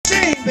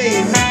Shame,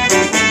 baby.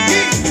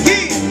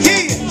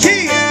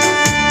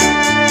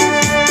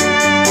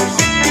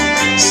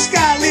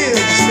 Sky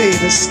lives,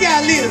 baby,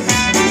 sky lives.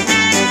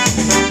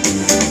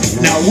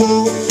 Now,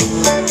 whoa,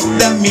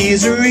 the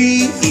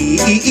misery,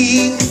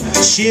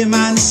 shame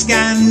and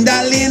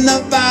scandal in the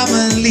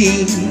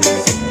family.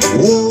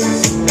 Whoa,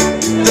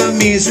 the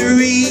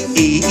misery,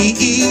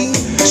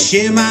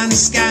 shame and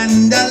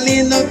scandal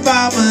in the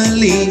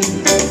family.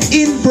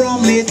 In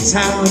Bromley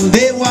town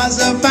there was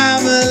a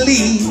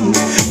family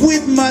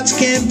with much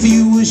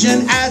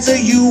confusion, as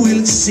you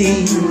will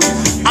see.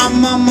 A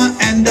mama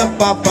and a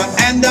papa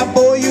and a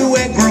boy who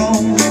were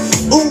grown,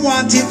 who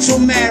wanted to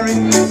marry,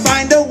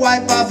 find a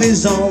wife of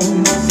his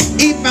own.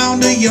 He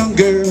found a young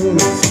girl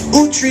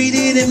who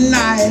treated him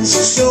nice,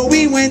 so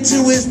he went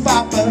to his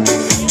papa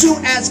to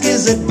ask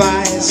his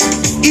advice.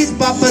 His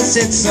papa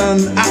said,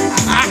 son,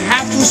 I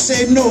have to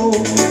say no.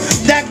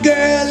 That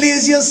girl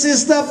is your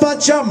sister,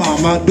 but your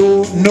mama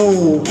don't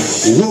know.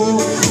 Whoa,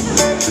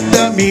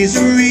 the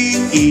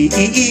misery,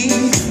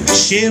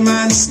 shame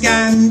and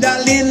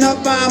scandal in the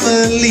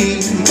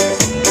family.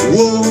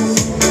 Whoa,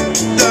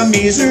 the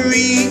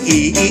misery,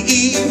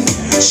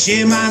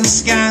 shame and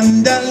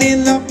scandal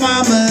in the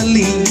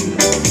family.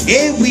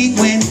 A week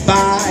went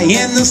by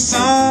and the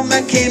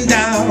summer came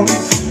down.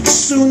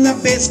 Soon the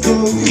best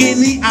cook in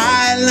the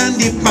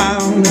island he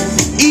found.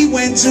 He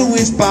went to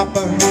his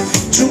papa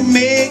to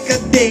make a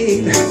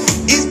date.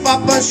 His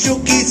papa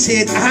shook his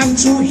head and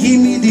to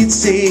him he did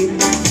say,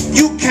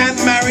 you can't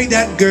marry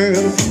that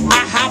girl,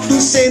 I have to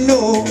say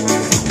no.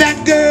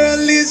 That girl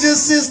is your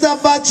sister,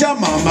 but your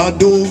mama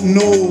don't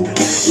know.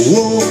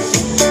 Whoa,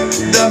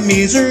 the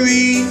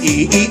misery,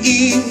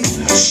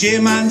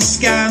 shame and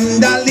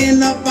scandal in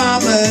the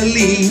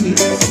family.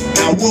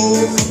 Now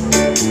whoa,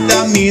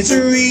 the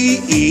misery,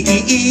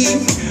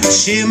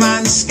 shame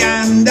and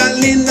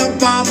scandal in the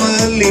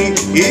family.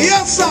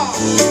 Yes, sir.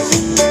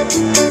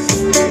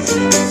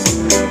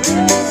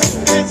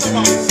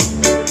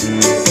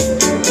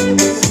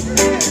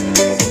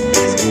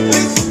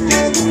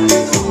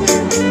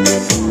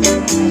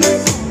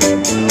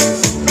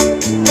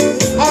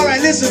 All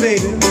right, listen,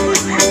 baby.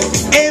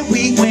 A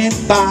week went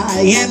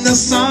by and the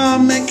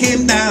summer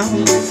came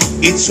down.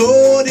 He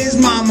told his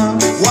mama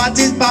what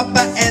his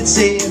papa had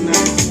said.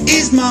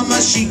 His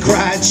mama, she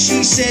cried,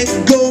 she said,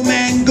 go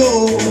man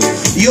go.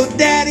 Your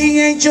daddy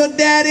ain't your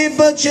daddy,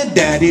 but your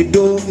daddy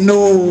don't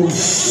know.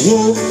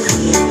 Whoa,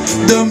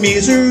 the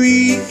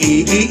misery,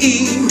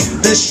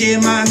 the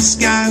shame and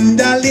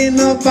scandal in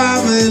the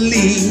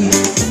family.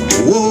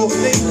 Whoa,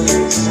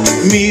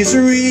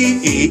 misery,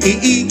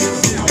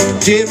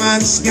 shame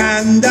and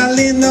scandal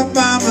in the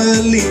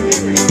family.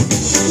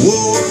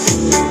 Whoa,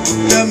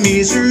 the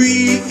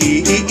misery,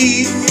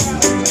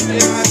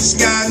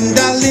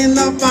 scandal in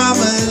the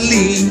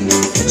family.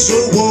 So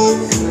whoa,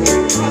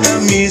 the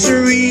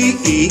misery,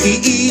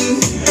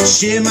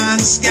 shame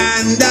and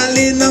scandal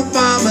in the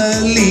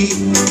family.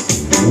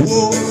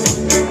 Whoa,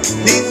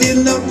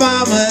 in the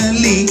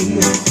family.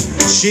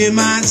 Shame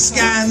and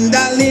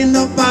scandal in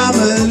the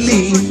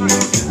family.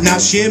 Now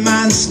shame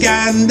and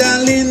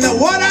scandal in the,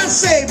 what I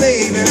say,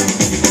 baby?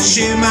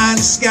 Shame and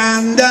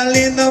scandal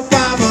in the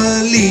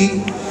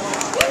family.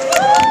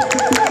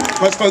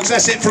 Right, folks,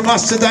 that's it from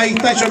us today.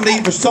 Thanks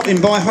for stopping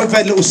by. Hope you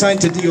had a little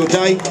something to do your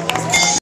day.